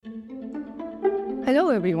Hello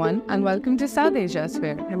everyone and welcome to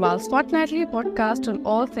Southasiasphere, Himal's fortnightly podcast on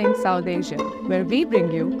all things South Asia, where we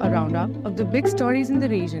bring you a roundup of the big stories in the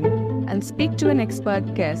region and speak to an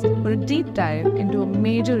expert guest for a deep dive into a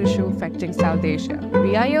major issue affecting South Asia.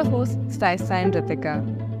 We are your hosts, Taisa and Ritika,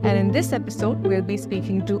 and in this episode we'll be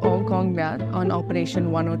speaking to Aung Kaung Myat on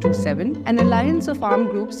Operation 1027, an alliance of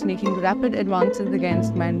armed groups making rapid advances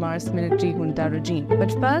against Myanmar's military junta regime.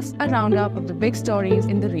 But first, a roundup of the big stories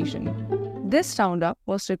in the region. This roundup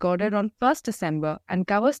was recorded on 1st December and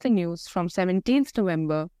covers the news from 17th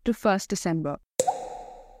November to 1st December.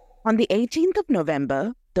 On the 18th of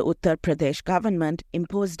November, the Uttar Pradesh government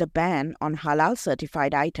imposed a ban on halal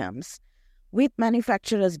certified items, with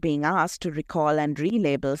manufacturers being asked to recall and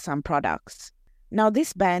relabel some products. Now,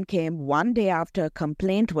 this ban came one day after a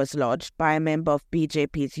complaint was lodged by a member of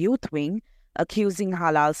BJP's youth wing accusing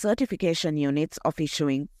halal certification units of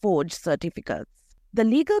issuing forged certificates. The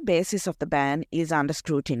legal basis of the ban is under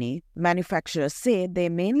scrutiny. Manufacturers say they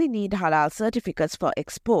mainly need halal certificates for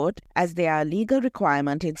export as they are a legal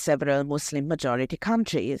requirement in several Muslim-majority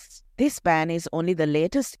countries. This ban is only the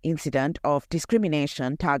latest incident of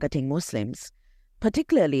discrimination targeting Muslims,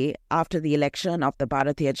 particularly after the election of the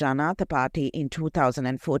Bharatiya Janata Party in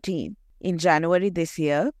 2014. In January this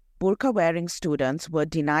year, burqa-wearing students were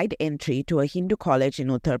denied entry to a Hindu college in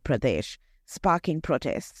Uttar Pradesh, sparking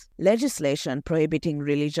protests. Legislation prohibiting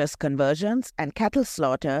religious conversions and cattle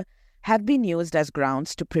slaughter have been used as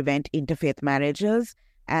grounds to prevent interfaith marriages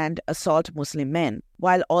and assault Muslim men,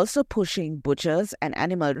 while also pushing butchers and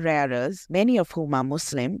animal rearers, many of whom are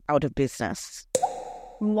Muslim, out of business.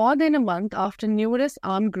 More than a month after numerous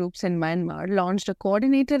armed groups in Myanmar launched a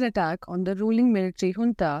coordinated attack on the ruling military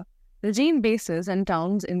junta, regime bases and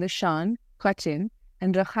towns in the Shan, Kachin,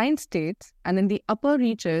 and Rakhine states and in the upper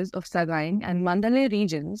reaches of Sagaing and Mandalay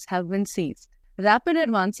regions have been seized. Rapid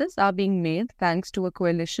advances are being made thanks to a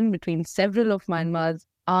coalition between several of Myanmar's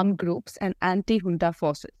armed groups and anti-junta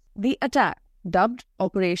forces. The attack, dubbed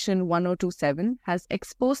Operation 1027, has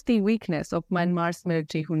exposed the weakness of Myanmar's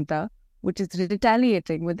military junta, which is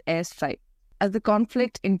retaliating with airstrikes. As the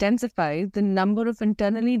conflict intensifies, the number of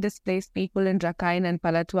internally displaced people in Rakhine and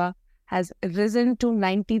Palatwa has risen to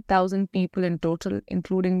 90,000 people in total,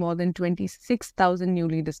 including more than 26,000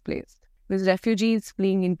 newly displaced. With refugees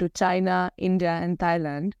fleeing into China, India, and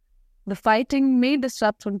Thailand, the fighting may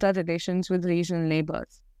disrupt junta relations with regional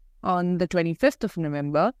neighbors. On the 25th of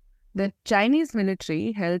November, the Chinese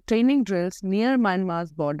military held training drills near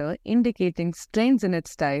Myanmar's border, indicating strains in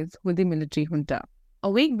its ties with the military junta. A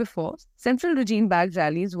week before, central regime-backed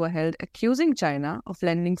rallies were held accusing China of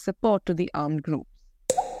lending support to the armed groups.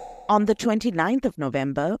 On the 29th of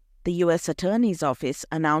November, the U.S. Attorney's Office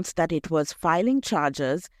announced that it was filing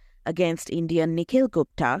charges against Indian Nikhil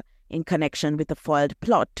Gupta in connection with a foiled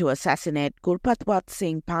plot to assassinate Gurpatwat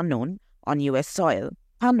Singh Panun on U.S. soil.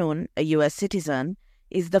 Panun, a U.S. citizen,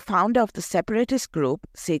 is the founder of the separatist group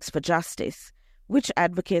Sikhs for Justice, which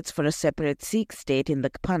advocates for a separate Sikh state in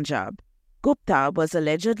the Punjab. Gupta was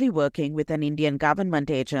allegedly working with an Indian government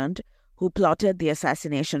agent who plotted the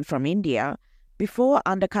assassination from India before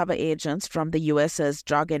undercover agents from the US's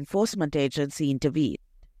Drug Enforcement Agency intervened.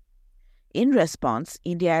 In response,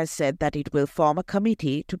 India has said that it will form a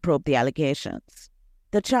committee to probe the allegations.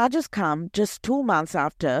 The charges come just 2 months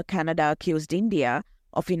after Canada accused India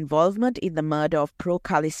of involvement in the murder of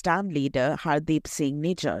pro-Khalistan leader Hardeep Singh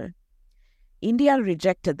Nijjar. India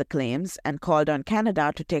rejected the claims and called on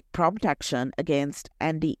Canada to take prompt action against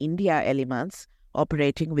anti-India elements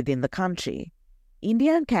operating within the country.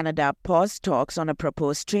 India and Canada paused talks on a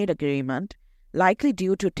proposed trade agreement, likely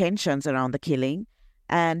due to tensions around the killing,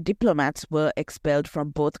 and diplomats were expelled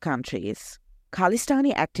from both countries.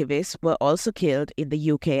 Khalistani activists were also killed in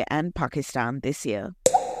the UK and Pakistan this year.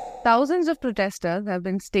 Thousands of protesters have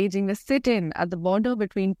been staging a sit-in at the border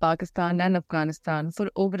between Pakistan and Afghanistan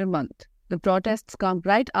for over a month. The protests come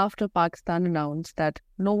right after Pakistan announced that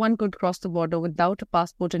no one could cross the border without a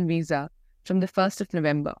passport and visa from the 1st of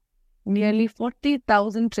November. Nearly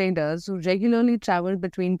 40,000 traders who regularly travel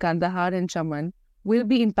between Kandahar and Chaman will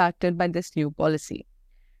be impacted by this new policy.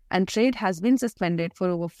 And trade has been suspended for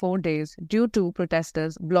over 4 days due to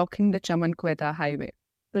protesters blocking the Chaman-Quetta highway.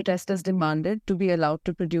 Protesters demanded to be allowed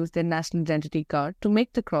to produce their national identity card to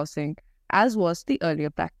make the crossing, as was the earlier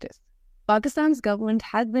practice. Pakistan's government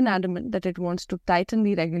has been adamant that it wants to tighten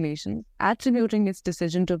the regulations, attributing its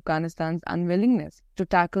decision to Afghanistan's unwillingness to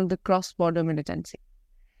tackle the cross-border militancy.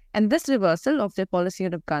 And this reversal of their policy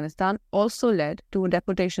in Afghanistan also led to a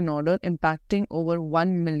deportation order impacting over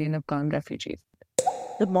 1 million Afghan refugees.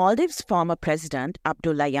 The Maldives' former president,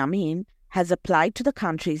 Abdullah Yameen, has applied to the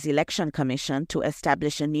country's election commission to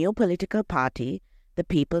establish a new political party the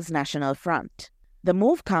People's National Front. The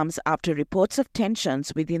move comes after reports of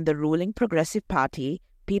tensions within the ruling Progressive Party,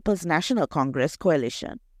 People's National Congress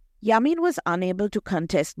coalition. Yameen was unable to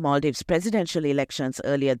contest Maldives' presidential elections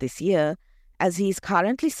earlier this year, as he is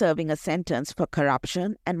currently serving a sentence for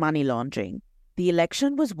corruption and money laundering. The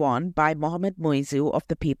election was won by Mohamed Muizzu of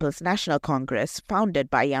the People's National Congress, founded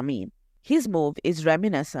by Yameen. His move is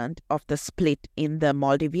reminiscent of the split in the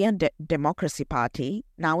Maldivian Democracy Party,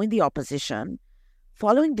 now in the opposition,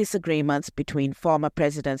 following disagreements between former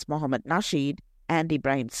Presidents Mohamed Nasheed and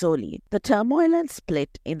Ibrahim Soli. The turmoil and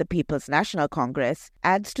split in the People's National Congress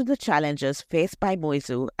adds to the challenges faced by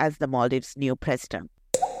Muizzu as the Maldives' new president.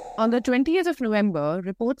 On the 20th of November,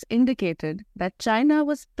 reports indicated that China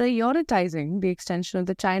was prioritizing the extension of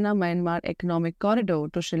the China-Myanmar Economic Corridor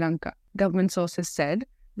to Sri Lanka. Government sources said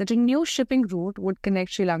that a new shipping route would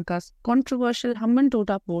connect Sri Lanka's controversial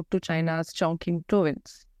Hambantota port to China's Chongqing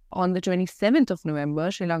province. On the 27th of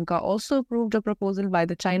November, Sri Lanka also approved a proposal by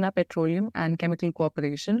the China Petroleum and Chemical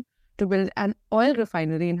Corporation to build an oil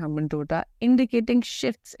refinery in Hambantota, indicating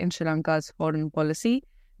shifts in Sri Lanka's foreign policy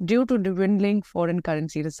due to dwindling foreign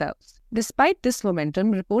currency reserves. Despite this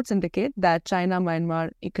momentum, reports indicate that China-Myanmar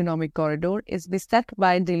Economic Corridor is beset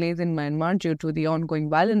by delays in Myanmar due to the ongoing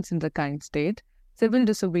violence in the Rakhine state, civil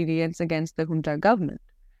disobedience against the junta government,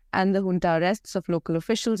 and the junta arrests of local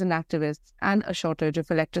officials and activists, and a shortage of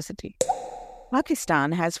electricity.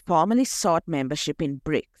 Pakistan has formally sought membership in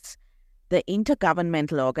BRICS, the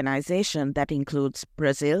intergovernmental organization that includes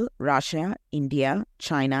Brazil, Russia, India,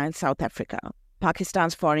 China, and South Africa.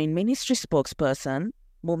 Pakistan's Foreign Ministry spokesperson,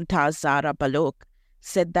 Mumtaz Zahra Balok,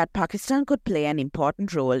 said that Pakistan could play an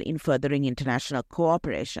important role in furthering international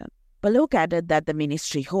cooperation. Balok added that the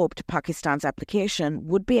ministry hoped Pakistan's application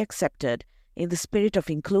would be accepted in the spirit of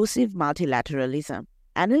inclusive multilateralism.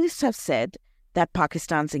 Analysts have said that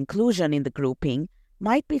Pakistan's inclusion in the grouping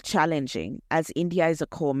might be challenging as India is a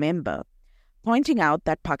core member, pointing out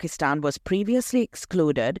that Pakistan was previously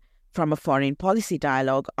excluded from a foreign policy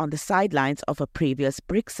dialogue on the sidelines of a previous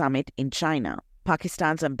BRICS summit in China.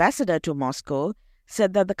 Pakistan's ambassador to Moscow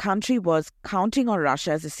said that the country was counting on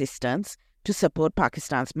Russia's assistance to support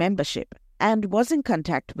Pakistan's membership and was in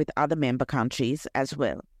contact with other member countries as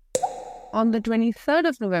well. On the 23rd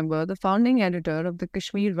of November, the founding editor of the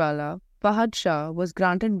Kashmir Walla Fahad Shah was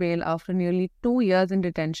granted bail after nearly 2 years in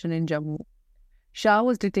detention in Jammu. Shah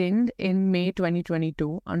was detained in May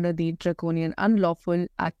 2022 under the Draconian Unlawful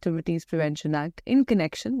Activities Prevention Act in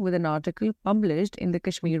connection with an article published in the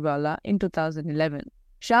Kashmir Walla in 2011.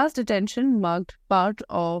 Shah's detention marked part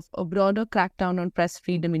of a broader crackdown on press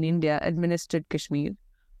freedom in India-administered Kashmir.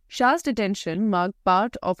 Shah's detention marked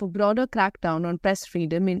part of a broader crackdown on press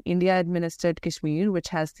freedom in India-administered Kashmir, which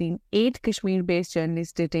has seen 8 Kashmir-based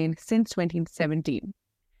journalists detained since 2017.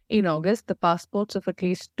 In August, the passports of at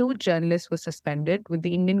least 2 journalists were suspended, with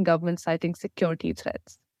the Indian government citing security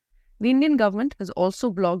threats. The Indian government has also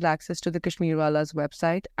blocked access to the Kashmir Walla's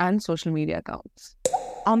website and social media accounts.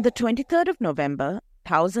 On the 23rd of November,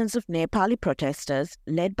 thousands of Nepali protesters,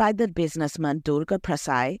 led by the businessman Durga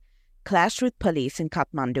Prasai, clashed with police in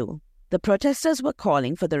Kathmandu. The protesters were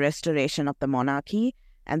calling for the restoration of the monarchy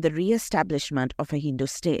and the re-establishment of a Hindu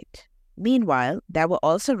state. Meanwhile, there were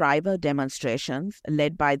also rival demonstrations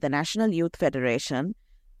led by the National Youth Federation,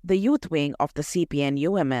 the youth wing of the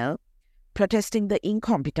CPN-UML, protesting the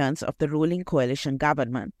incompetence of the ruling coalition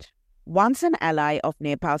government. Once an ally of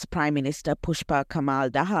Nepal's Prime Minister Pushpa Kamal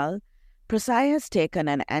Dahal, Prasai has taken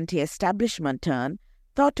an anti-establishment turn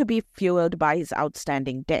thought to be fueled by his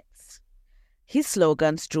outstanding debts. His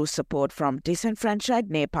slogans drew support from disenfranchised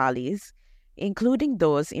Nepalis, including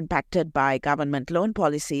those impacted by government loan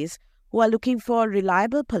policies who are looking for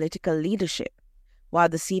reliable political leadership, while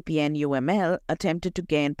the CPN-UML attempted to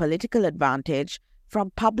gain political advantage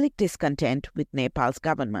from public discontent with Nepal's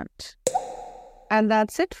government. And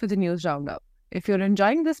that's it for the News Roundup. If you're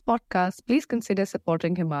enjoying this podcast, please consider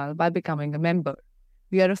supporting Himal by becoming a member.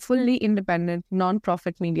 We are a fully independent,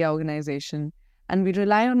 non-profit media organization, and we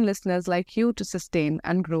rely on listeners like you to sustain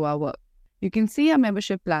and grow our work. You can see our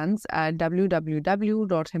membership plans at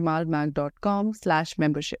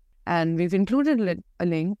www.himalmag.com/membership. And we've included a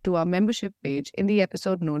link to our membership page in the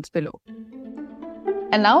episode notes below.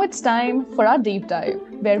 And now it's time for our deep dive,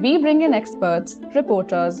 where we bring in experts,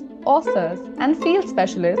 reporters, authors, and field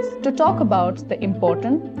specialists to talk about the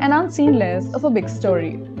important and unseen layers of a big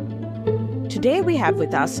story. Today we have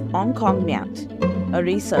with us Aung Kaung Myat, a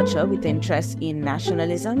researcher with interests in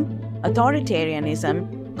nationalism,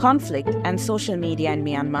 authoritarianism, conflict, and social media in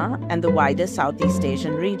Myanmar and the wider Southeast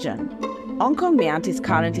Asian region. Aung Kaung Myat is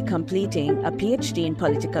currently completing a PhD in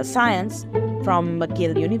political science from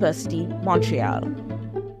McGill University, Montreal.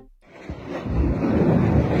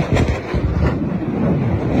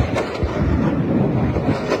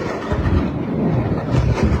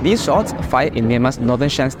 These shots, fired in Myanmar's northern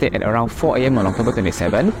Shan state at around 4 a.m. on October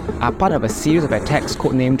 27, are part of a series of attacks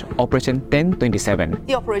codenamed Operation 1027.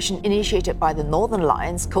 The operation, initiated by the Northern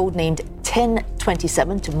Alliance, codenamed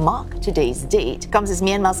 1027 to mark today's date, comes as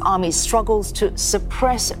Myanmar's army struggles to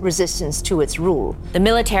suppress resistance to its rule. The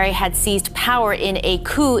military had seized power in a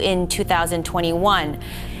coup in 2021.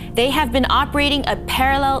 They have been operating a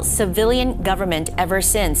parallel civilian government ever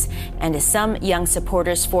since, and some young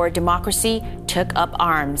supporters for democracy took up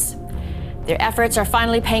arms. Their efforts are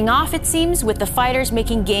finally paying off, it seems, with the fighters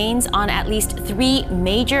making gains on at least 3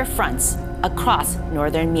 major fronts across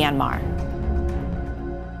northern Myanmar.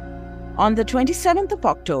 On the 27th of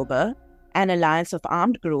October, an alliance of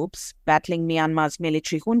armed groups battling Myanmar's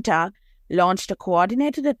military junta launched a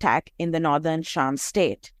coordinated attack in the northern Shan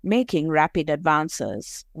state, making rapid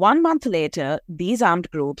advances. 1 month later, these armed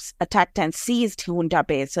groups attacked and seized junta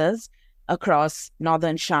bases across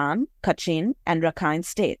northern Shan, Kachin, and Rakhine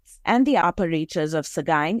states, and the upper reaches of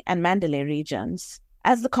Sagaing and Mandalay regions.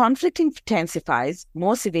 As the conflict intensifies,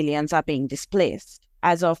 more civilians are being displaced.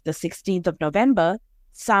 As of the 16th of November,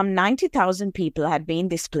 some 90,000 people had been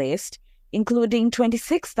displaced, including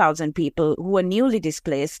 26,000 people who were newly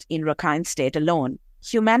displaced in Rakhine State alone.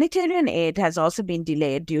 Humanitarian aid has also been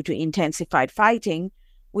delayed due to intensified fighting,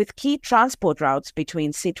 with key transport routes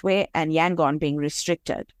between Sittwe and Yangon being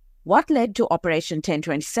restricted. What led to Operation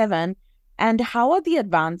 1027, and how are the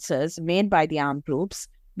advances made by the armed groups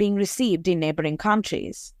being received in neighboring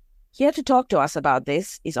countries? Here to talk to us about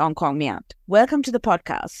this is Aung Kaung Myat. Welcome to the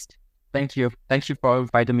podcast. Thank you. Thank you for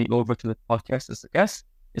inviting me over to the podcast as a guest.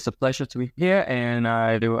 It's a pleasure to be here, and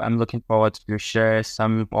I'm looking forward to share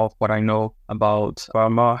some of what I know about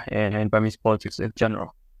Burma and Burmese politics in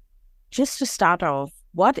general. Just to start off,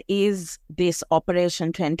 what is this Operation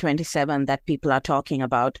 1027 that people are talking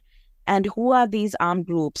about, and who are these armed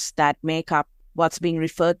groups that make up what's being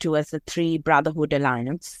referred to as the Three Brotherhood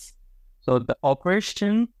Alliance? So the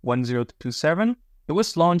Operation 1027, it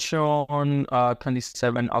was launched on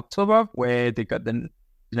 27 October, where they got the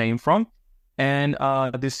name from. And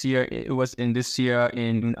this year,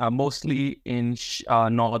 mostly in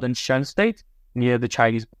northern Shan state, near the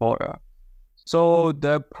Chinese border. So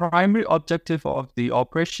the primary objective of the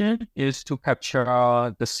operation is to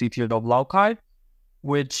capture the city of Laokai,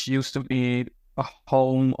 which used to be a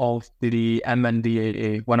home of the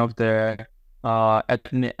MNDAA, one of the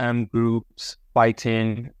ethnic groups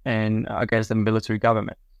fighting against the military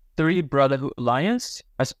government. Three Brotherhood Alliance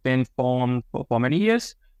has been formed for many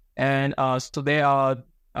years. And so they are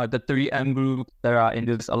the 3M groups that are in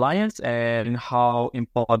this alliance, and how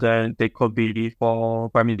important they could be for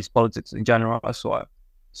Burmese politics in general as well.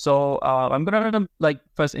 So I'm going to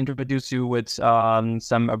first introduce you with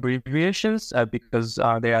some abbreviations because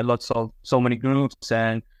there are so many groups,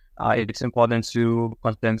 and it's important to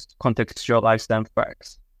contextualize them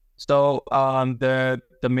first. So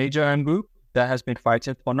the major M group that has been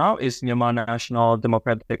fighting for now is Myanmar National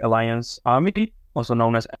Democratic Alliance Army, also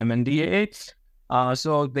known as MNDAA.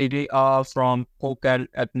 So they are from Kokal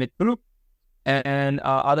ethnic group, and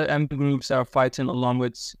other M groups that are fighting along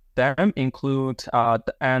with them include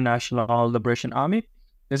the Air National Liberation Army.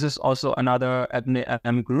 This is also another ethnic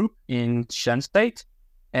M group in Shan State,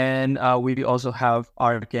 and we also have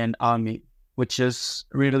Arkan Army, which is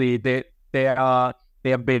really they are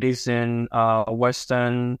based in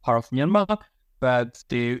western part of Myanmar, but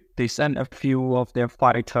they send a few of their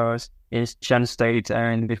fighters in Shan State,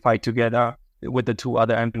 and they fight together with the two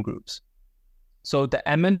other M groups. So the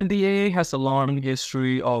MNDAA has a long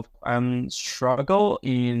history of struggle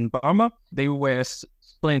in Burma. They were a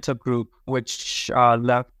splinter group which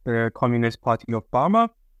left the Communist Party of Burma,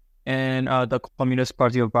 and the Communist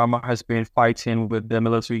Party of Burma has been fighting with the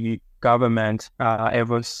military government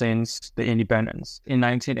ever since the independence. In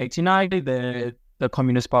 1989, the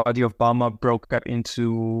Communist Party of Burma broke up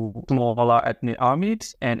into smaller ethnic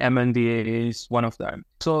armies, and MNDAA is one of them.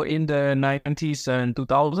 So in the 90s and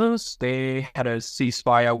 2000s, they had a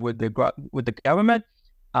ceasefire with the government,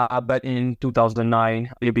 but in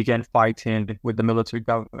 2009, they began fighting with the military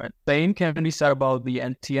government. Same can be said about the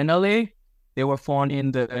TNLA. They were formed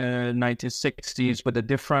in the 1960s with a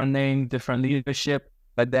different name, different leadership,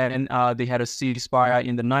 but then they had a ceasefire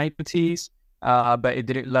in the 90s. But it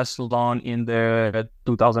didn't last long in the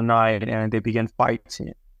 2009, and they began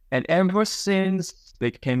fighting. And ever since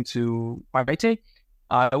they came to fighting,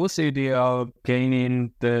 I would say they are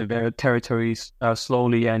gaining their territories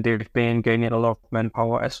slowly, and they've been gaining a lot of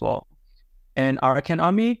manpower as well. And Arakan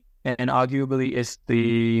Army, and arguably is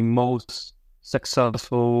the most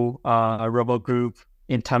successful rebel group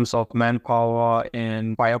in terms of manpower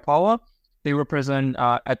and firepower. They represent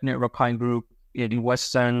ethnic Rakhine group in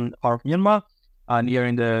western part of Myanmar,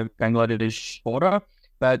 nearing the Bangladesh border.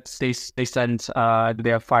 But they sent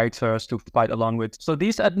their fighters to fight along with. So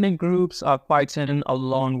these ethnic groups are fighting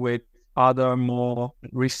along with other more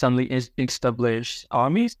recently established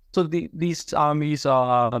armies. So these armies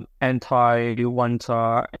are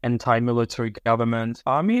anti-junta, anti-military government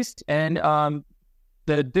armies. And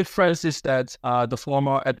the difference is that the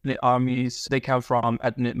former ethnic armies, they come from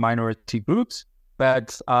ethnic minority groups,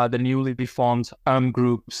 but the newly formed armed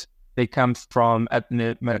groups, they come from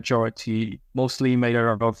ethnic majority, mostly made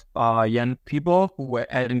up of young people who were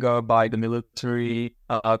angered by the military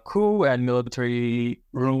coup and military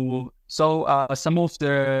rule. So some of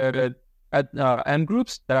the armed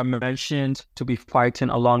groups that I mentioned to be fighting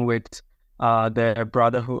along with the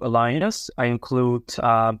Brotherhood Alliance include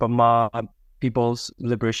Burma People's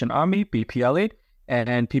Liberation Army, BPLA,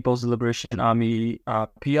 and People's Liberation Army,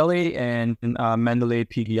 PLA, and Mandalay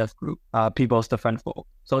PDF Group, People's Defense Force.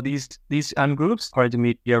 So these armed groups, according to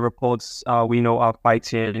media reports, we know are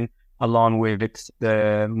fighting along with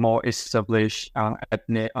the more established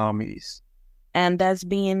ethnic armies. And there's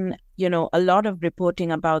been, a lot of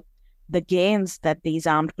reporting about the gains that these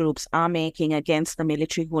armed groups are making against the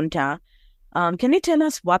military junta. Can you tell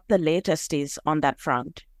us what the latest is on that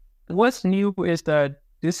front? What's new is that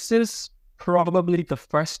this is probably the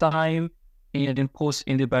first time in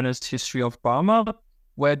post-independence history of Burma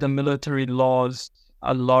where the military lost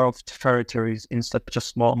a lot of territories in such a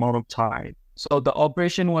small amount of time. So the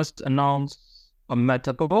operation was announced a month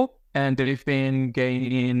ago, and they've been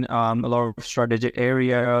gaining a lot of strategic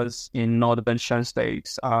areas in northern Shan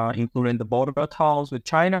states, including the border towns with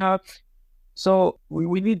China. So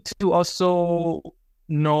we need to also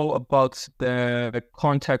know about the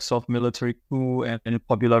context of military coup and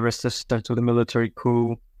popular resistance to the military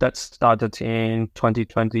coup that started in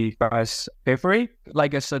 2020 February.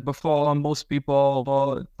 Like I said before, most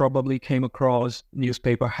people probably came across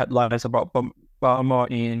newspaper headlines about Burma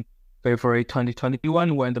in February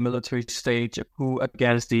 2021 when the military staged a coup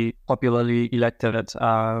against the popularly elected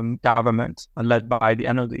government led by the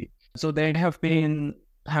NLD. So there have been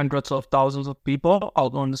hundreds of thousands of people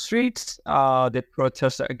out on the streets. They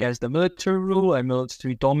protested against the military rule and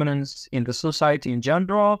military dominance in the society in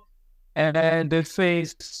general. And they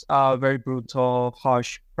faced very brutal,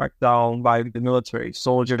 harsh crackdown by the military.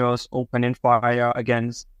 Soldiers opening fire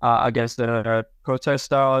against the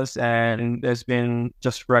protesters, and there's been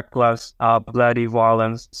just reckless, bloody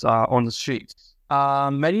violence on the streets.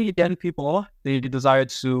 Many young people, they decided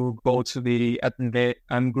to go to the ethnic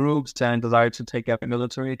groups and decided to take up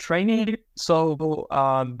military training. So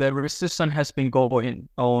the resistance has been going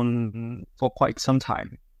on for quite some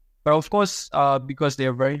time. But of course, because they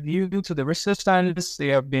are very new to the resistance, they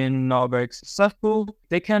have been not very successful.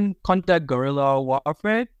 They can conduct guerrilla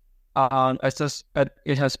warfare, as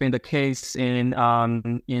it has been the case in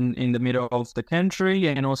the middle of the country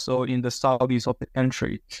and also in the southeast of the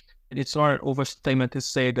country. It's not an overstatement to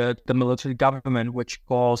say that the military government, which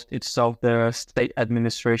calls itself the State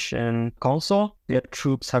Administration Council, their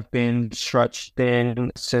troops have been stretched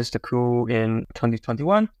thin since the coup in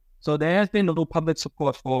 2021. So there has been little public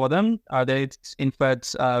support for them. There's in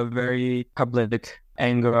fact very public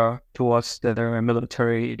anger towards the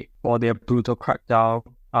military for their brutal crackdown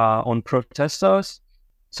on protesters.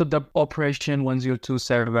 So the Operation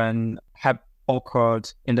 1027 have occurred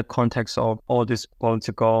in the context of all these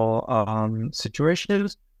political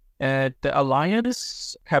situations. The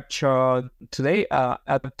alliance captured today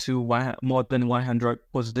up to more than 100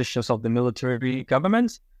 positions of the military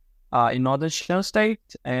government in northern Shan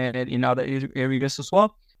State and in other areas as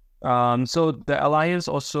well. So the alliance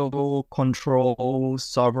also controls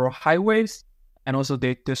several highways, and also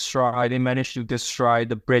they managed to destroy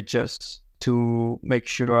the bridges to make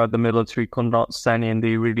sure the military could not send in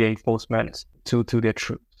the reinforcements to their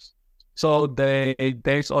troops. So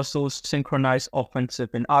there's also synchronized offensive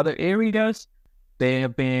in other areas. They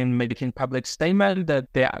have been making public statement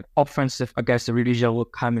that their offensive against the region will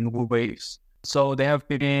come in waves. So they have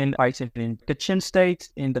been fighting in Kachin State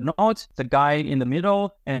in the north, the Gai in the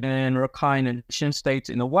middle, and then Rakhine and Chin States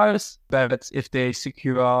in the west. But if they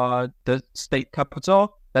secure the state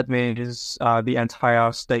capital, that means the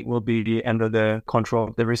entire state will be under the control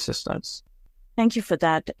of the resistance. Thank you for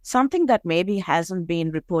that. Something that maybe hasn't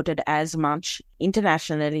been reported as much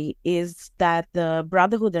internationally is that the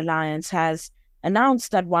Brotherhood Alliance has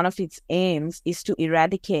announced that one of its aims is to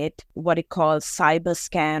eradicate what it calls cyber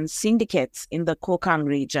scam syndicates in the Kokang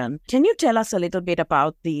region. Can you tell us a little bit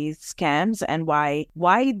about these scams and why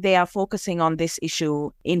they are focusing on this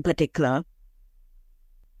issue in particular?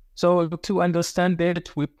 So to understand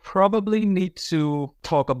it, we probably need to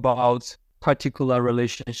talk about particular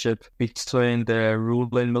relationship between the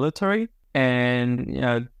ruling military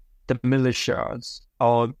and the militias,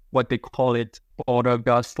 or what they call it, Border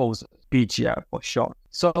Guard Forces, BGF for short.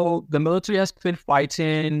 So the military has been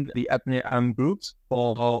fighting the ethnic armed groups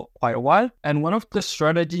for quite a while. And one of the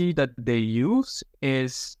strategy that they use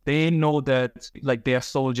is they know that their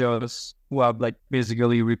soldiers who are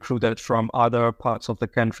basically recruited from other parts of the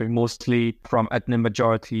country, mostly from ethnic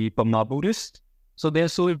majority Burma Buddhist. So their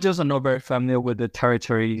soldiers are not very familiar with the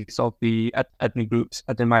territories of the ethnic groups,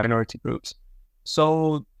 ethnic minority groups.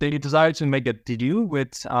 So they decided to make a deal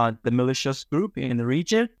with the militias group in the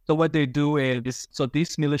region. So what they do is, so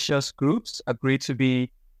these militias groups agree to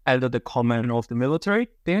be under the command of the military.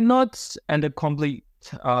 They're not under complete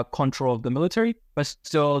control of the military, but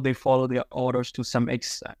still they follow their orders to some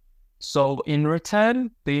extent. So in return,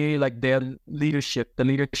 they their leadership, the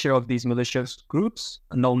leadership of these militias groups,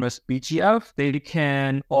 known as BGF, they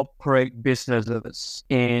can operate businesses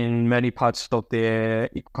in many parts of their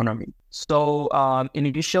economy. So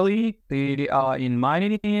initially, they are in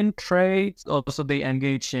mining, trade, also they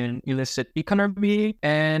engage in illicit economy,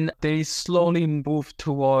 and they slowly move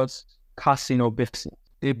towards casino business.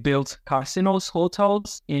 They built casinos,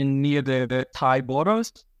 hotels near the Thai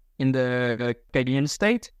borders in the Kenyan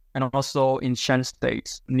state, and also in Shan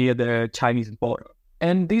State near the Chinese border.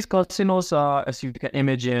 And these casinos are, as you can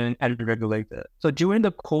imagine, unregulated. So during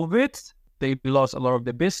the COVID, they lost a lot of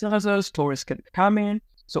the businesses, tourists can come in.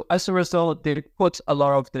 So as a result, they put a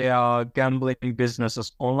lot of their gambling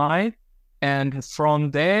businesses online. And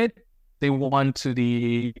from there, they went to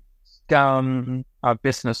the scam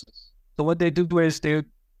businesses. So what they do is they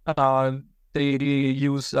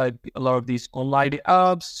use a lot of these online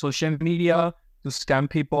apps, social media, to scam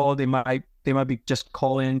people. They might be just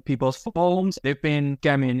calling people's phones. They've been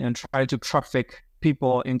scamming and trying to traffic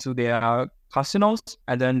people into their casinos,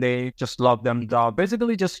 and then they just lock them down.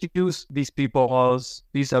 Basically, just use these people as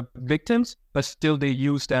these are victims, but still they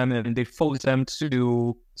use them and they force them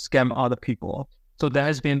to scam other people. So that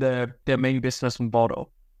has been their main business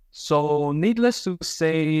model. So needless to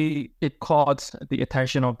say, it caught the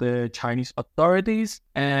attention of the Chinese authorities,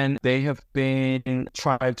 and they have been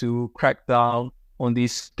trying to crack down on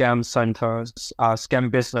these scam centers,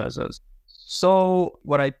 scam businesses. So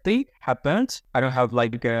what I think happened, I don't have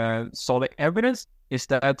solid evidence, is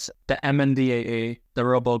that the MNDAA, the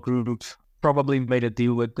rebel group, probably made a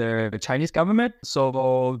deal with the Chinese government.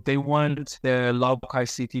 So they want the Laokai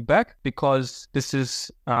city back because this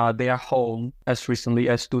is their home as recently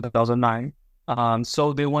as 2009.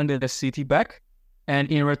 So they wanted the city back.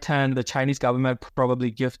 And in return, the Chinese government probably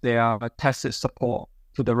give their tacit support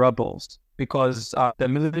to the rebels because the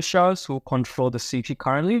militias who control the city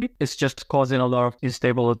currently is just causing a lot of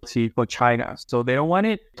instability for China. So they don't want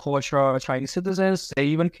it to torture Chinese citizens. They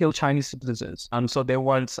even kill Chinese citizens. So they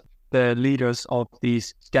want the leaders of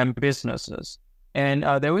these scam businesses. And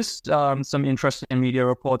there was some interesting media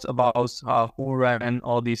reports about who ran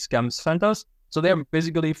all these scam centers. So they're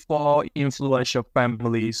basically 4 influential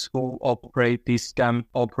families who operate these scam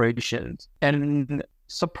operations. And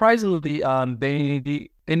surprisingly, they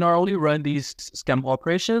not only run these scam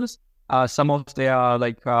operations, some of their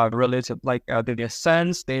relative, their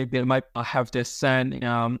sons, they might have their son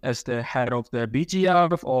as the head of the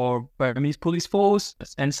BGF or Burmese police force,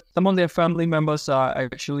 and some of their family members are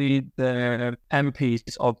actually the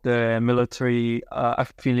MPs of the military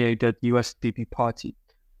affiliated USDP party.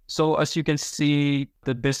 So as you can see,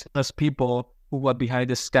 the business people who are behind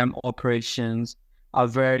the scam operations are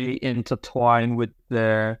very intertwined with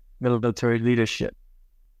the military leadership.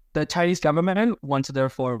 The Chinese government wanted there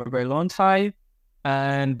for a very long time,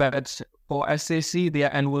 but for SAC, they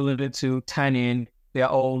are unwilling to turn in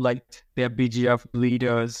their own, their BGF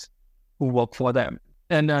leaders who work for them.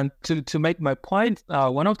 And to make my point,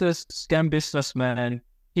 one of the scam businessmen,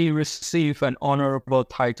 he received an honorable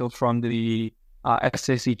title from the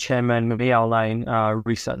SAC chairman Miao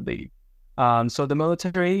recently. So the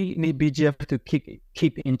military need BGF to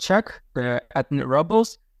keep in check the ethnic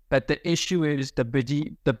rebels. But the issue is the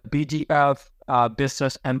BGF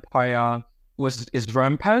business empire is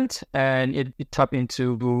rampant, and it tapped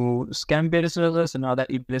into scam businesses and other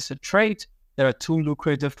illicit trade that are too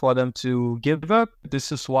lucrative for them to give up.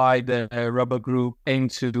 This is why the rebel group aim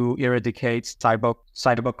to eradicate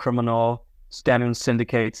cyber criminal scamming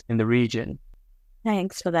syndicates in the region.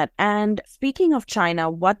 Thanks for that. And speaking of China,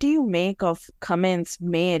 what do you make of comments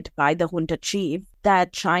made by the junta chief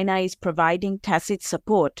that China is providing tacit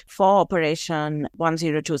support for Operation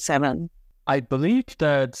 1027? I believe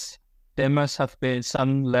that there must have been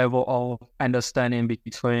some level of understanding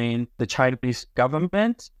between the Chinese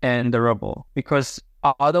government and the rebel, because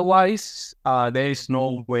otherwise there is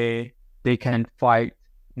no way they can fight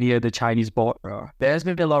near the Chinese border. There's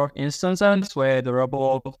been a lot of instances where the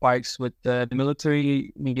rebel fights with the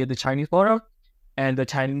military near the Chinese border, and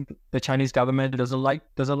the Chinese government doesn't like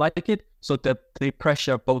it, so that they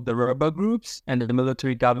pressure both the rebel groups and the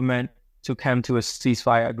military government to come to a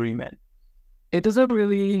ceasefire agreement. It doesn't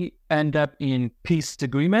really end up in peace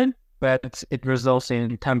agreement, but it results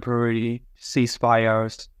in temporary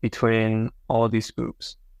ceasefires between all these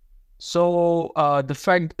groups. So the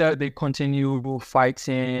fact that they continue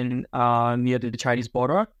fighting near the Chinese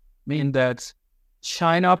border means that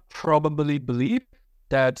China probably believed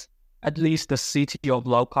that at least the city of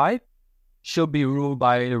Laogai should be ruled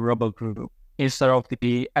by a rebel group instead of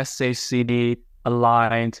the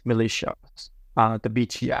SAC-aligned militias, the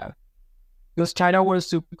BTF. Because China wants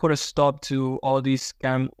to put a stop to all these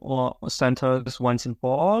scam centers once and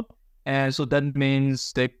for all. And so that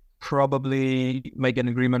means they probably make an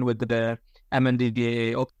agreement with the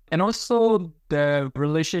MNDAA. And also the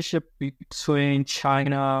relationship between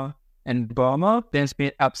China and Burma, there's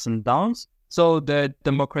been ups and downs. So the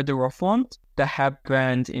democratic reforms that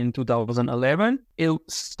happened in 2011, it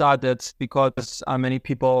started because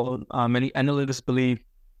many analysts believe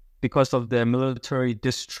because of the military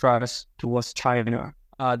distrust towards China.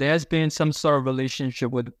 There has been some sort of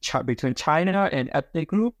relationship between China and ethnic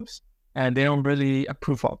groups, and they don't really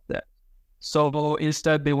approve of that. So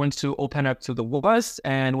instead, they want to open up to the West,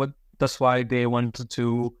 and that's why they wanted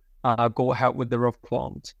to go ahead with the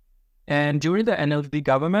reforms. And during the NLD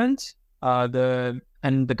government, the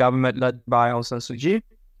government led by Aung San Suu Kyi,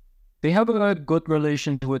 they have a good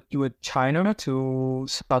relationship with China to a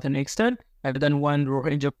certain extent. And then when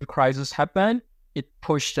Rohingya crisis happened, it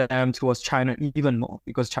pushed them towards China even more,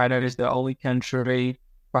 because China is the only country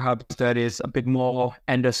perhaps that is a bit more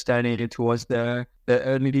understanding towards the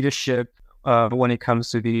leadership when it comes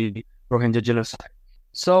to the Rohingya genocide.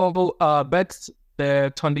 So, but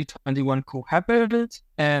the 2021 coup happened,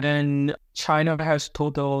 and then China has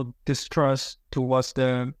total distrust towards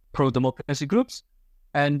the pro-democracy groups.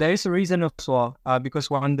 And there is a reason as well, because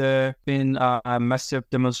when there have been massive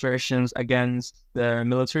demonstrations against the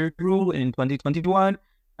military rule in 2021,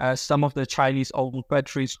 some of the Chinese-owned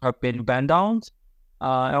factories have been banned down.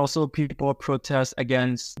 Also, people protest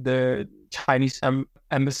against the Chinese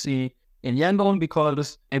embassy in Yangon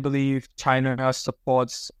because they believe China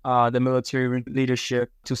supports the military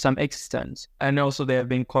leadership to some extent. And also, there have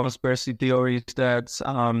been conspiracy theories that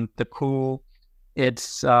the coup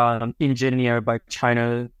it's engineered by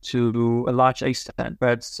China to a large extent,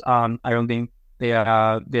 but I don't think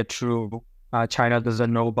they're true. China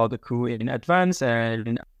doesn't know about the coup in advance,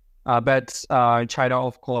 and but China,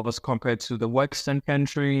 of course, compared to the Western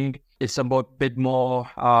country, is a bit more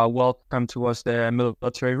welcome towards the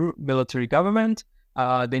military government.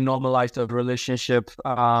 They normalized the relationship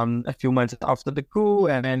a few months after the coup,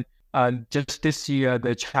 and then just this year,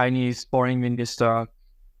 the Chinese foreign minister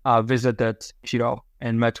visited Shiro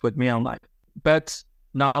and met with Myanmar. But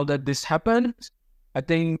now that this happened, I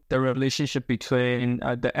think the relationship between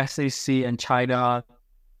the SAC and China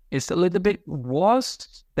is a little bit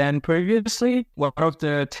worse than previously. One of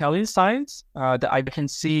the telling signs that I can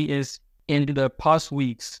see is in the past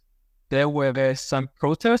weeks, there were some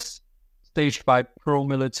protests staged by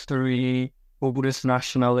pro-military Buddhist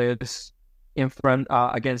nationalists in front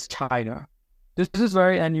against China. This is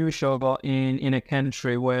very unusual in a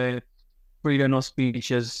country where freedom of speech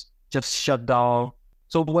is just shut down.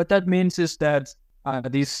 So what that means is that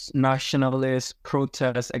these nationalist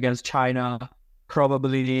protests against China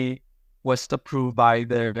probably was approved by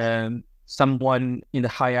someone in the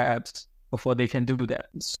higher ups before they can do that.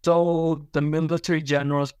 So the military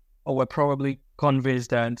generals were probably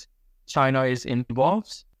convinced that China is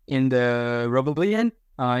involved in the rebellion,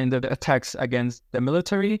 in the attacks against the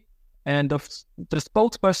military. And the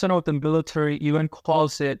spokesperson of the military even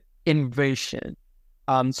calls it invasion.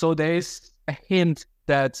 So there is a hint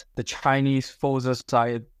that the Chinese forces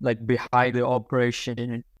are behind the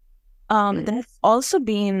operation. There's also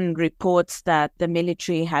been reports that the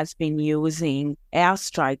military has been using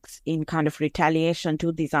airstrikes in kind of retaliation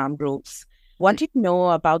to these armed groups. What do you know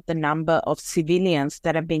about the number of civilians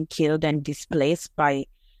that have been killed and displaced by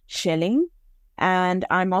shelling? And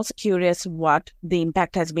I'm also curious what the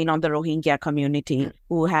impact has been on the Rohingya community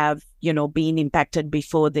who have, been impacted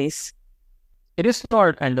before this. It is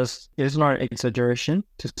not, and it is not an exaggeration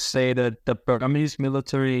to say that the Burmese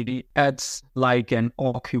military acts like an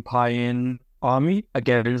occupying army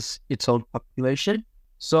against its own population.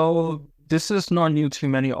 So this is not new to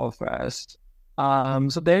many of us.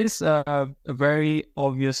 So there is a very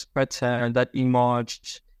obvious pattern that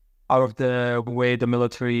emerged out of the way the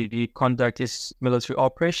military conduct its military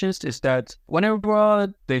operations, is that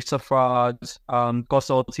whenever they suffered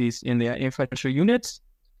casualties in their infantry units,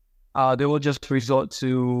 they will just resort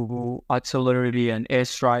to artillery and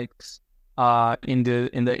airstrikes in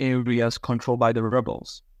the areas controlled by the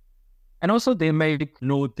rebels. And also they make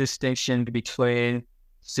no distinction between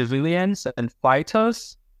civilians and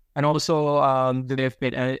fighters. And also they've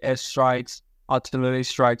made airstrikes, artillery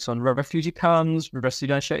strikes on refugee camps,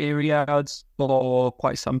 residential areas for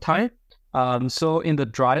quite some time. So in the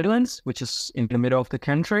drylands, which is in the middle of the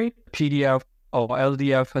country, PDF or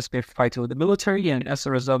LDF has been fighting with the military, and as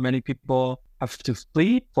a result, many people have to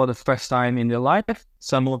flee for the first time in their life.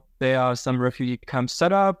 There are some refugee camps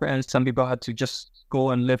set up, and some people had to just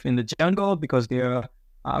go and live in the jungle because they are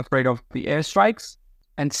afraid of the airstrikes.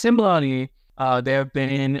 And similarly, there have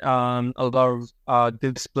been a lot of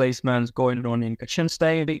displacements going on in Kachin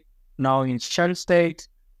State, now in Shan State,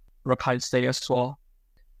 Rakhine State as well.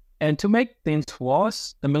 And to make things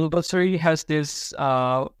worse, the military has this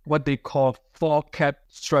what they call four-cap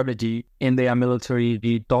strategy in their military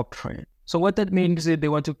doctrine. So what that means is they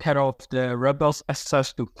want to cut off the rebels'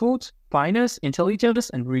 access to food, finance, intelligence,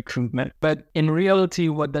 and recruitment. But in reality,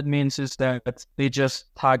 what that means is that they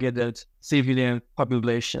just targeted civilian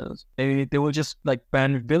populations. They will just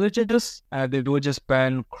ban villages, they will just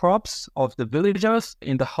ban crops of the villagers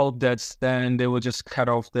in the hope that then they will just cut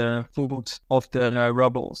off the food of the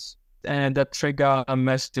rebels. And that trigger a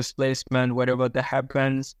mass displacement wherever that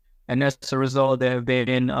happens. And as a result, there have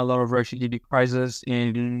been a lot of refugee crises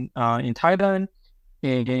in Thailand,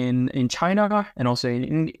 in China, and also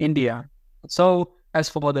in India. So as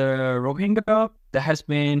for the Rohingya, there has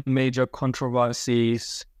been major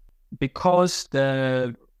controversies because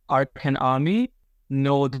the Arkan army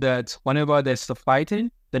know that whenever there's the fighting,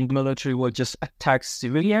 the military will just attack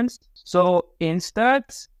civilians. So instead,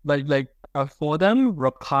 for them,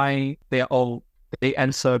 Rakhine, they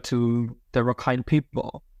answer to the Rakhine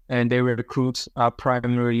people, and they recruit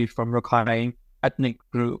primarily from Rakhine ethnic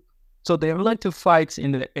group. So they would like to fight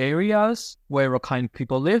in the areas where Rakhine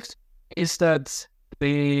people lived. Instead,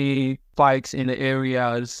 they fight in the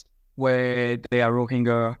areas where they are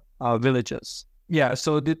Rohingya villages. Yeah.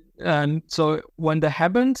 So when that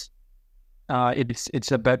happened,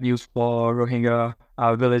 it's a bad news for Rohingya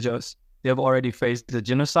villagers. They have already faced the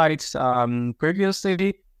genocides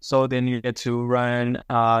previously, so they needed to run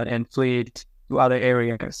and flee to other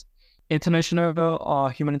areas. International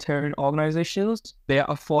humanitarian organizations, their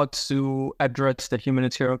effort to address the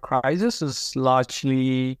humanitarian crisis is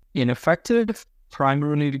largely ineffective,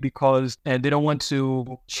 primarily because they don't want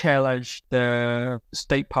to challenge the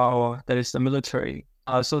state power that is the military.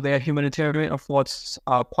 So their humanitarian efforts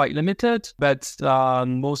are quite limited, but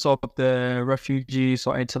most of the refugees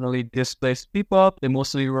or internally displaced people, they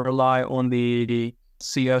mostly rely on the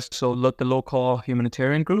CSO, the local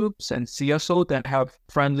humanitarian groups and CSO that have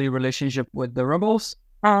friendly relationship with the rebels.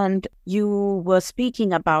 And you were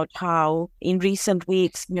speaking about how in recent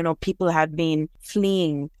weeks, people have been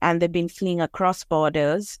fleeing, and they've been fleeing across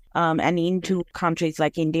borders and into countries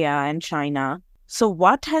like India and China. So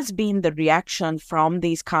what has been the reaction from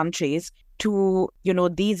these countries to,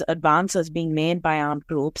 these advances being made by armed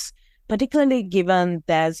groups, particularly given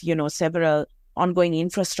there's, several ongoing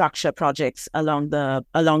infrastructure projects along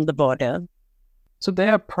the border? So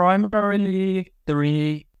there are primarily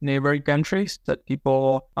three neighboring countries that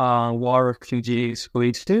people war refugees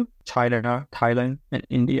flee to: China, Thailand, and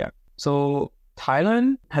India. So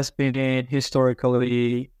Thailand has been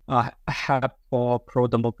historically a hub for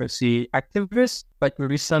pro-democracy activists, but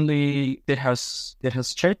recently it has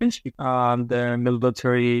changed. The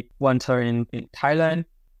military junta in Thailand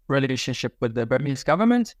relationship with the Burmese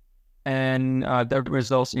government, and that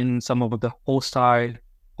results in some of the hostile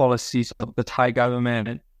policies of the Thai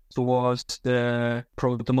government towards the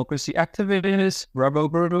pro-democracy activists, rebel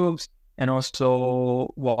groups, and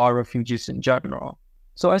also war refugees in general.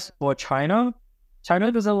 So as for China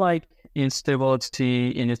doesn't like instability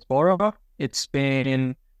in its border. It's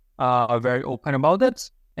been very open about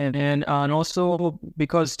it. And also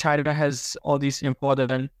because China has all these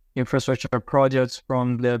important infrastructure projects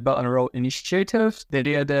from the Belt and Road Initiative,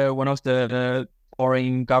 they are one of the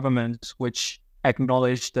foreign governments which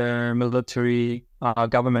acknowledged the military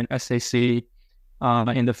government SAC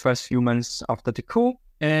in the first few months after the coup.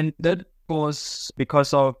 And that course,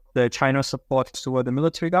 because of the China support toward the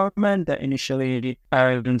military government, that initially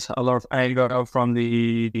earned a lot of anger from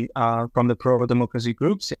the pro-democracy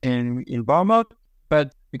groups in Burma.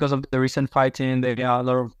 But because of the recent fighting, there are a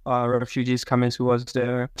lot of refugees coming towards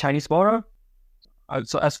the Chinese border.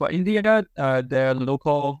 So as for India, their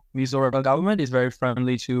local Mizoram government is very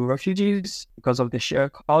friendly to refugees because of the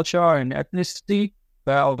shared culture and ethnicity.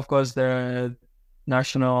 But of course, the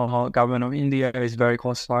national government of India is very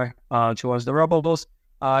hostile towards the rebels.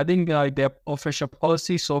 I think their official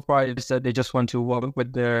policy so far is that they just want to work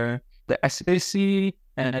with the SAC,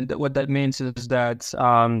 and what that means is that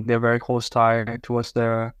they're very hostile towards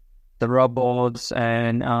the rebels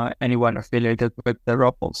and anyone affiliated with the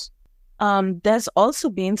rebels. There's also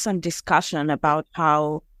been some discussion about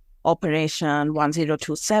how Operation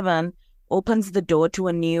 1027 opens the door to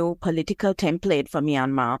a new political template for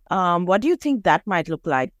Myanmar. What do you think that might look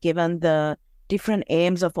like, given the different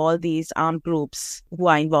aims of all these armed groups who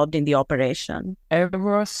are involved in the operation?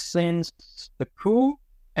 Ever since the coup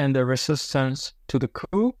and the resistance to the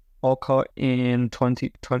coup occurred in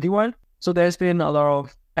 2021, so there's been a lot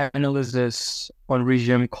of analysis on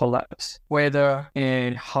regime collapse, whether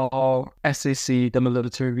and how SAC, the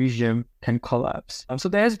military regime, can collapse. So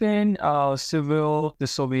there's been a civil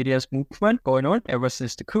disobedience movement going on ever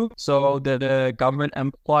since the coup. So the government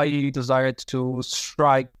employee desired to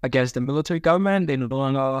strike against the military government. They no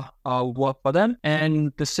longer work for them.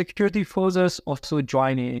 And the security forces also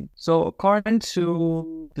join in. So according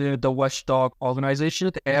to the watchdog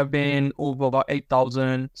organization, there have been over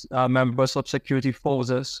 8,000 members of security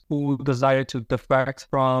forces who decided to defect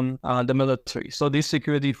from the military. So these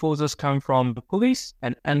security forces come from the police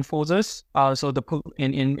and armed forces. So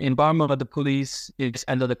in Burma, the police is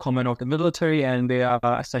under the command of the military, and they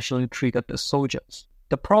are essentially treated as soldiers.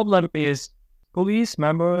 The problem is police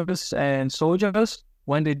members and soldiers,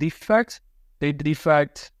 when they defect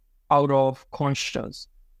out of conscience.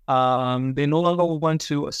 They no longer want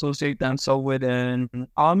to associate themselves with an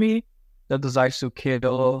army that desires to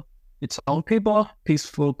kill its own people,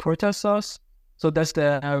 peaceful protesters. So that's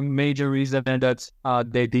the major reason that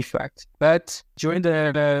they defect. But during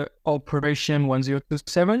the Operation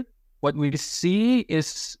 1027, what we see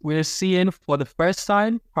is we're seeing for the first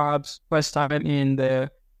time, perhaps first time in the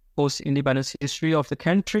post-independence history of the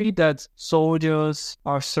country, that soldiers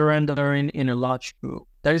are surrendering in a large group.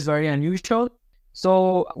 That is very unusual.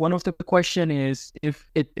 So one of the question is if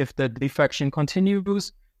the defection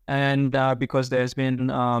continues, and because there's been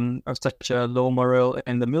such a low morale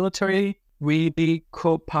in the military, we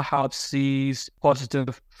could perhaps see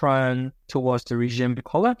positive trend towards the regime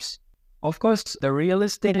collapse. Of course, the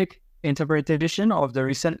realistic interpretation of the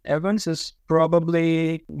recent events is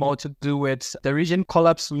probably more to do with the regime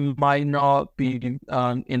collapse might not be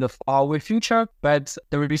in the faraway future, but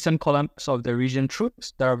the recent collapse of the regime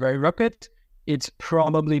troops that are very rapid, it's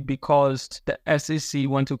probably because the SAC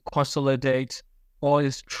want to consolidate all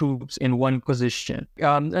its troops in one position.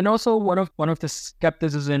 And also one of the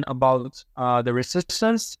skepticism about the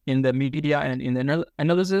resistance in the media and in the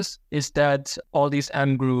analysis is that all these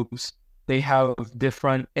armed groups, they have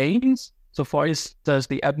different aims. So for instance,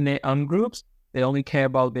 the ethnic armed groups, they only care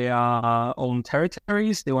about their own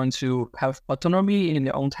territories. They want to have autonomy in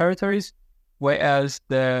their own territories, whereas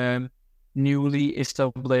the newly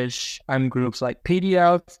established armed groups like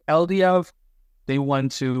PDF, LDF, they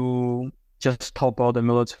want to just topple the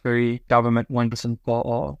military government once and for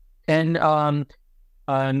all. And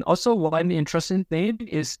also one interesting thing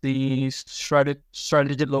is the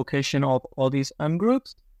strategic location of all these armed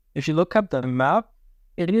groups. If you look up the map,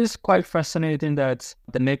 it is quite fascinating that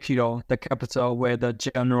the Naypyidaw, the capital where the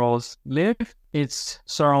generals live, it's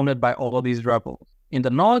surrounded by all of these rebels. In the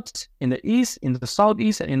north, in the east, in the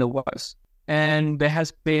southeast, and in the west. And there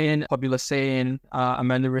has been popular saying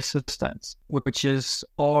among the resistance, which is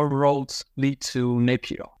all roads lead to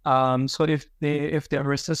Naypyidaw. So if the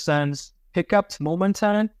resistance pick up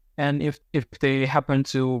momentum, and if they happen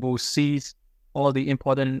to seize all the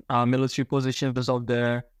important military positions of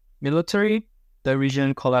the military, the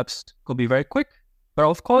region collapse could be very quick. But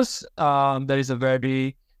of course, there is a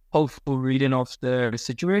very hopeful reading of the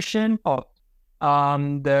situation.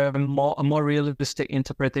 The more realistic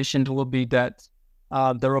interpretation will be that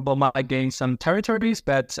the rebel might gain some territories,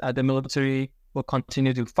 but the military will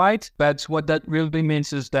continue to fight. But what that really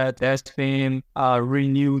means is that there's been a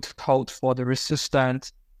renewed hope for the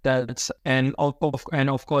resistance. And of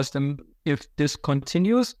course, if this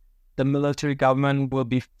continues, the military government will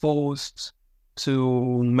be forced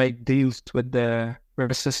to make deals with the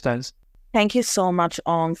resistance. Thank you so much,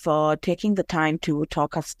 Aung, for taking the time to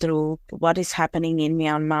talk us through what is happening in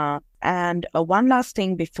Myanmar And one last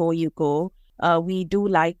thing before you go, we do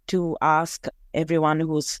like to ask everyone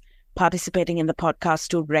who's participating in the podcast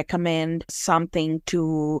to recommend something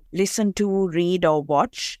to listen to, read, or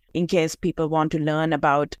watch in case people want to learn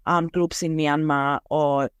about armed groups in Myanmar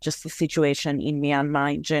or just the situation in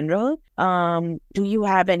Myanmar in general. Do you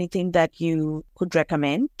have anything that you could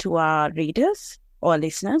recommend to our readers or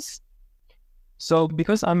listeners? So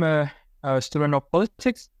because I'm a student of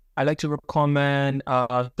politics, I like to recommend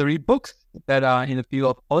 3 books that are in the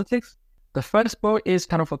field of politics. The first book is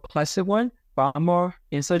kind of a classic one, Burma,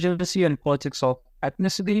 Insurgency and Politics of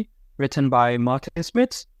Ethnicity, written by Martin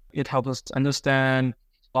Smith. It helps us understand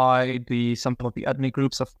why some of the ethnic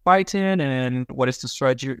groups are fighting and what is the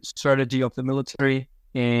strategy of the military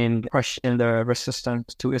in crushing the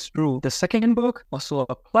resistance to its rule. The second book, also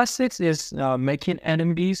a classic, is Making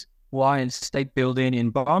Enemies, War and State Building in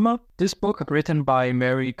Burma. This book, written by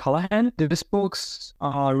P Callahan, this book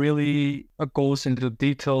really goes into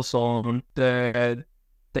details on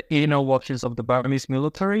the inner workings of the Burmese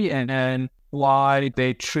military and why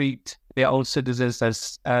they treat their own citizens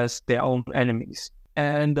as their own enemies.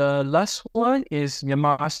 And the last one is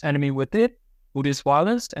Myanmar's Enemy Within, Buddhist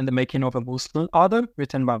Violence and the Making of a Muslim Other,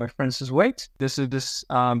 written by Francis Waite. This is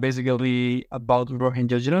basically about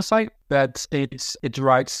Rohingya genocide, but it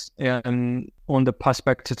writes on the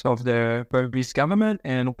perspective of the Burmese government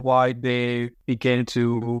and why they began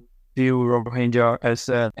to view Rohingya as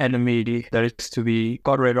an enemy that is to be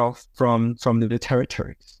got rid of from the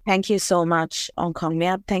territories. Thank you so much, Aung Kaung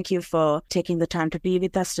Myat. Thank you for taking the time to be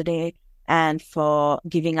with us today and for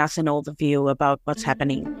giving us an overview about what's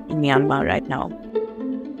happening in Myanmar right now.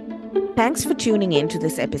 Thanks for tuning in to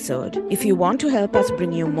this episode. If you want to help us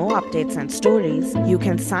bring you more updates and stories, you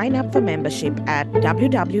can sign up for membership at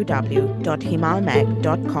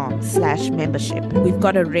www.himalmag.com/membership. We've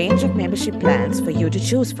got a range of membership plans for you to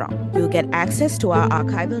choose from. You'll get access to our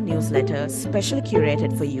archival newsletter, specially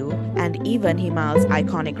curated for you, and even Himal's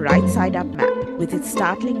iconic right side up map with its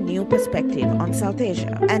startling new perspective on South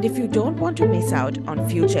Asia. And if you don't want to miss out on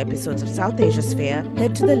future episodes of Southasiasphere,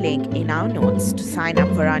 head to the link in our notes to sign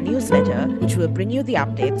up for our newsletter, which will bring you the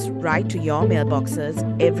updates right to your mailboxes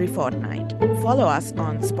every fortnight. Follow us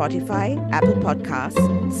on Spotify, Apple Podcasts,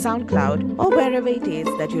 SoundCloud, or wherever it is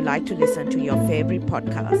that you like to listen to your favorite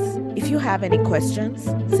podcasts. If you have any questions,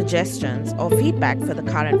 suggestions, or feedback for the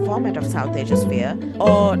current format of Southasiasphere,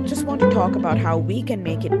 or just want to talk about how we can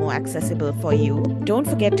make it more accessible for you, don't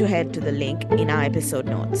forget to head to the link in our episode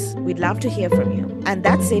notes. We'd love to hear from you. And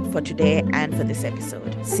that's it for today and for this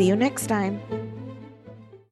episode. See you next time.